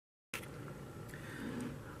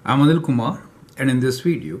I'm Anil Kumar, and in this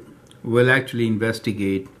video, we'll actually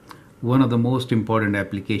investigate one of the most important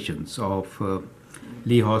applications of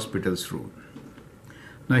Lee Hospital's rule.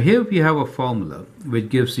 Now, here we have a formula which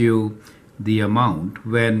gives you the amount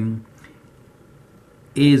when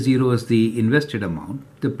A0 is the invested amount.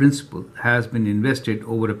 The principal has been invested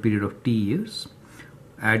over a period of T years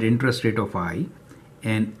at interest rate of I,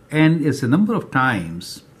 and N is the number of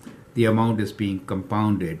times the amount is being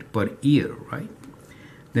compounded per year, right?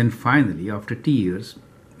 Then finally, after T years,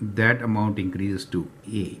 that amount increases to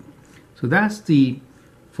A. So that's the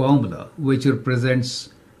formula which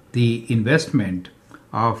represents the investment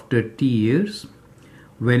after T years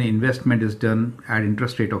when investment is done at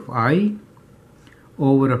interest rate of I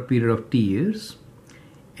over a period of T years,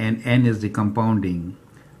 and N is the compounding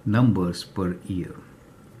numbers per year.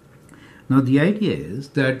 Now the idea is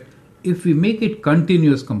that if we make it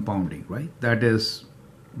continuous compounding, right? That is,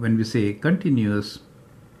 when we say continuous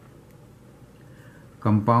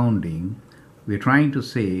compounding, we're trying to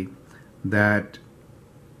say that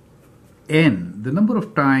N, the number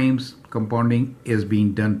of times compounding is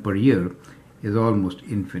being done per year, is almost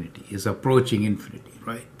infinity, is approaching infinity,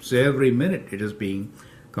 right? So every minute it is being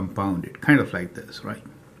compounded, kind of like this, right?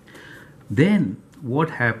 Then what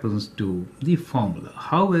happens to the formula?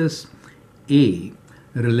 How is A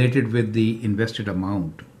related with the invested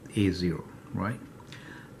amount A0, right?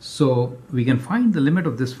 So we can find the limit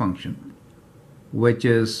of this function, which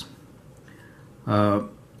is 1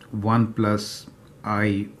 plus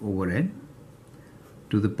I over n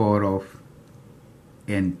to the power of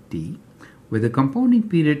nt, where the compounding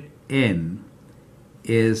period n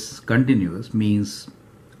is continuous, means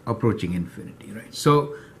approaching infinity, right?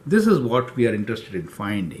 So this is what we are interested in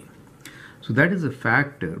finding. So that is a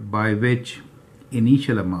factor by which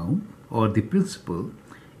initial amount or the principal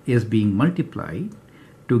is being multiplied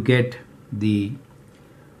to get the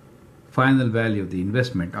final value of the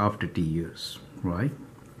investment after T years, right?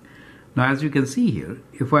 Now, as you can see here,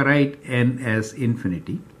 if I write n as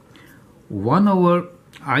infinity, 1 over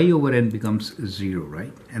I over n becomes 0,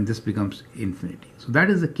 right? And this becomes infinity. So that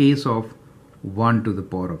is the case of 1 to the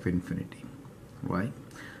power of infinity, right?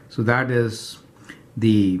 So that is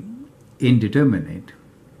the indeterminate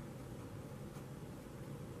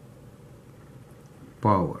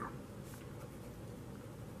power.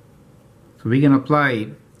 So we can apply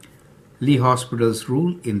Lee Hospital's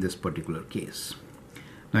rule in this particular case.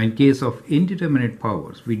 Now, in case of indeterminate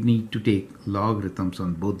powers, we need to take logarithms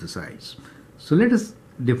on both the sides. So let us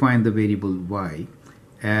define the variable y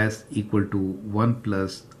as equal to 1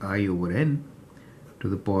 plus I over n to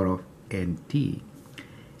the power of nt.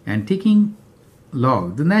 And taking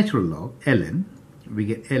log, the natural log, ln, we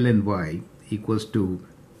get ln y equals to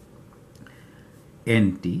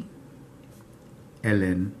nt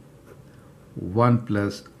ln 1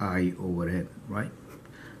 plus I over n, right?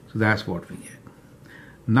 So that's what we get.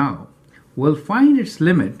 Now, we'll find its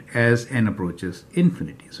limit as n approaches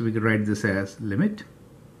infinity. So we could write this as limit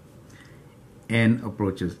n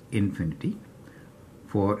approaches infinity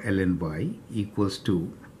for ln y equals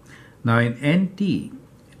to, now in nt, t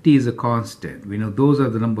is a constant. We know those are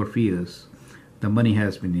the number of years the money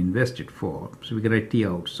has been invested for. So we can write t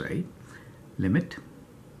outside, limit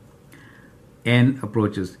n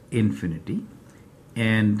approaches infinity,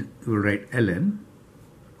 and we'll write ln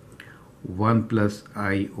 1 plus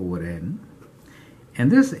I over n,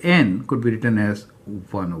 and this n could be written as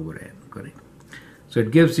 1 over n, correct? So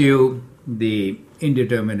it gives you the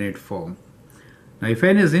indeterminate form. Now if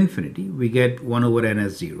n is infinity, we get 1 over n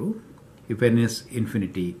as 0. If n is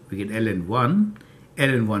infinity, we get ln 1.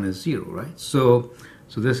 ln 1 is 0, right? So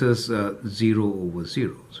this is 0 over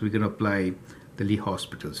 0. So we can apply the Lee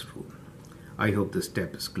Hospital's rule. I hope this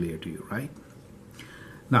step is clear to you, right?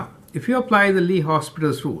 Now, if you apply the Lee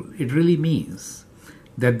Hospital's rule, it really means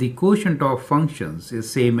that the quotient of functions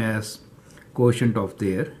is same as quotient of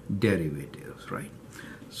their derivatives, right?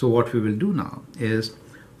 So what we will do now is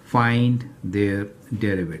find their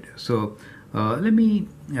derivatives. So let me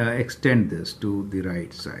extend this to the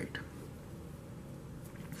right side.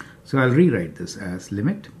 So I'll rewrite this as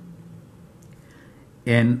limit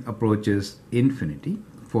n approaches infinity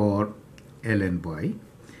for ln y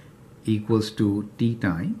equals to t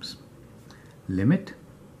times limit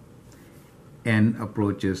n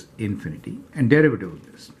approaches infinity, and derivative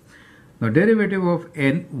of this. Now derivative of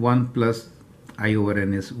n 1 plus I over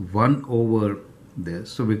n is 1 over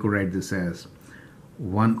this, so we could write this as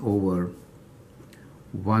 1 over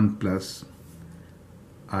 1 plus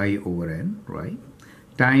I over n, right,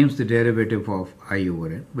 times the derivative of I over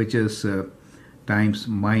n, which is times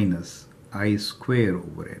minus I square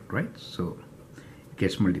over n, right? So it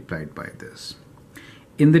gets multiplied by this.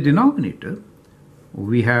 In the denominator,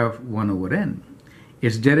 we have 1 over n.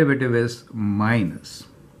 Its derivative is minus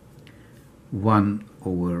 1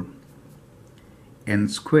 over n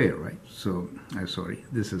square, right? So, sorry,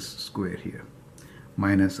 this is square here.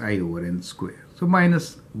 Minus I over n square. So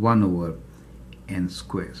minus 1 over n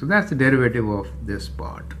square. So that's the derivative of this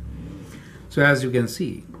part. So as you can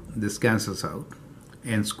see, this cancels out,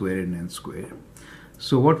 n square and n square.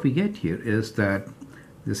 So what we get here is that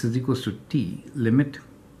this is equals to t, limit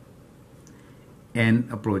n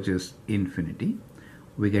approaches infinity.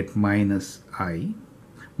 We get minus I,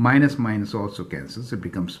 minus minus also cancels, it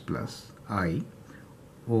becomes plus I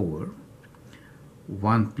over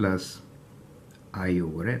 1 plus I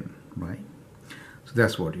over n, right? So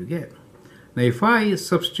that's what you get. Now if I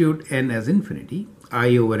substitute n as infinity,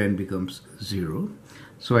 I over n becomes 0.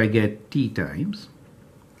 So I get t times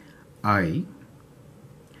I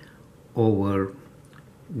over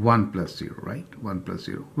 1 plus 0, right? 1 plus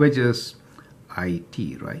 0, which is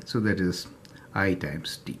it, right? So that is I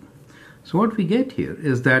times t. So what we get here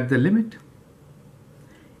is that the limit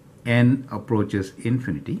n approaches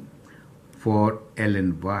infinity for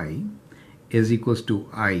ln y is equals to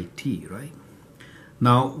it, right?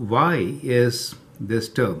 Now y is this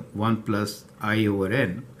term 1 plus I over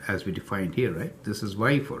n as we defined here, right? This is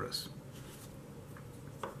y for us.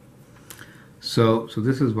 So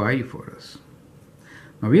this is y for us.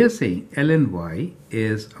 Now we are saying ln y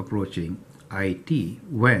is approaching it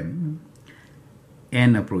when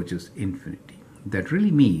n approaches infinity. That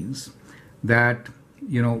really means that,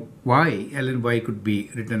 you know, ln y could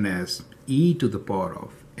be written as e to the power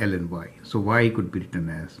of ln y. So y could be written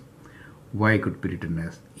as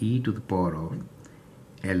e to the power of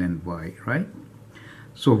ln y, right?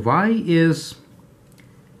 So y is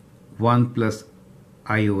 1 plus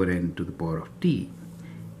I over n to the power of t,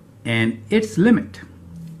 and its limit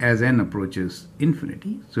as n approaches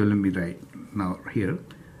infinity. So let me write now here,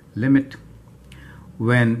 limit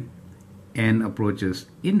when n approaches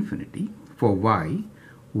infinity for y,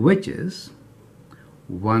 which is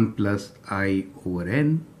 1 plus I over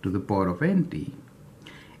n to the power of nt,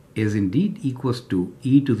 is indeed equals to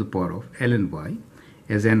e to the power of ln y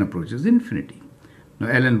as n approaches infinity. Now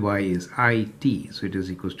ln y is it, so it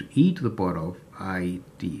is equals to e to the power of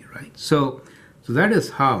it, right? So that is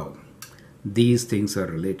how these things are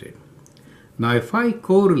related. Now if I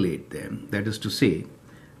correlate them, that is to say,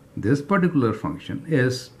 this particular function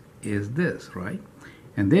is this, right?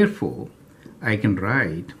 And therefore, I can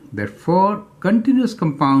write that for continuous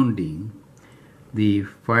compounding, the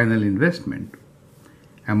final investment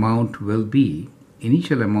amount will be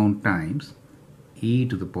initial amount times e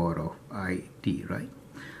to the power of it, right?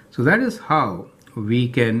 So that is how we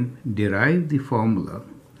can derive the formula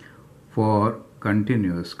for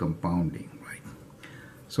continuous compounding, right?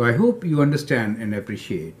 So I hope you understand and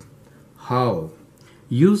appreciate how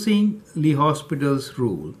using L'Hospital's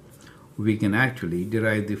rule we can actually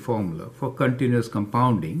derive the formula for continuous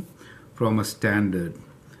compounding from a standard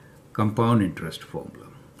compound interest formula.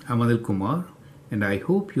 I'm Anil Kumar, and I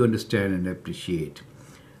hope you understand and appreciate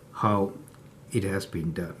how it has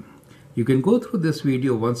been done. You can go through this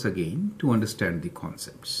video once again to understand the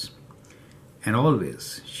concepts. And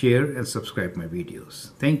always share and subscribe my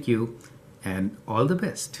videos. Thank you and all the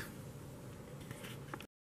best.